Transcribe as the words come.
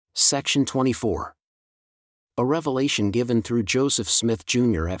Section 24. A revelation given through Joseph Smith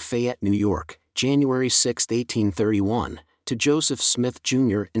Jr. at Fayette, New York, January 6, 1831, to Joseph Smith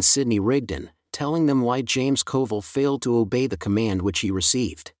Jr. and Sidney Rigdon, telling them why James Covell failed to obey the command which he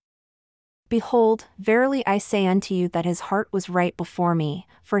received. Behold, verily I say unto you that his heart was right before me,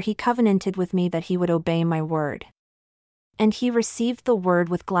 for he covenanted with me that he would obey my word. And he received the word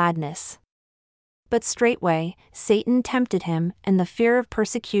with gladness. But straightway Satan tempted him, and the fear of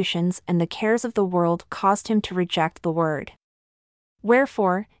persecutions and the cares of the world caused him to reject the word.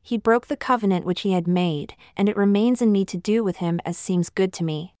 Wherefore, he broke the covenant which he had made, and it remains in me to do with him as seems good to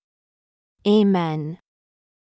me. Amen.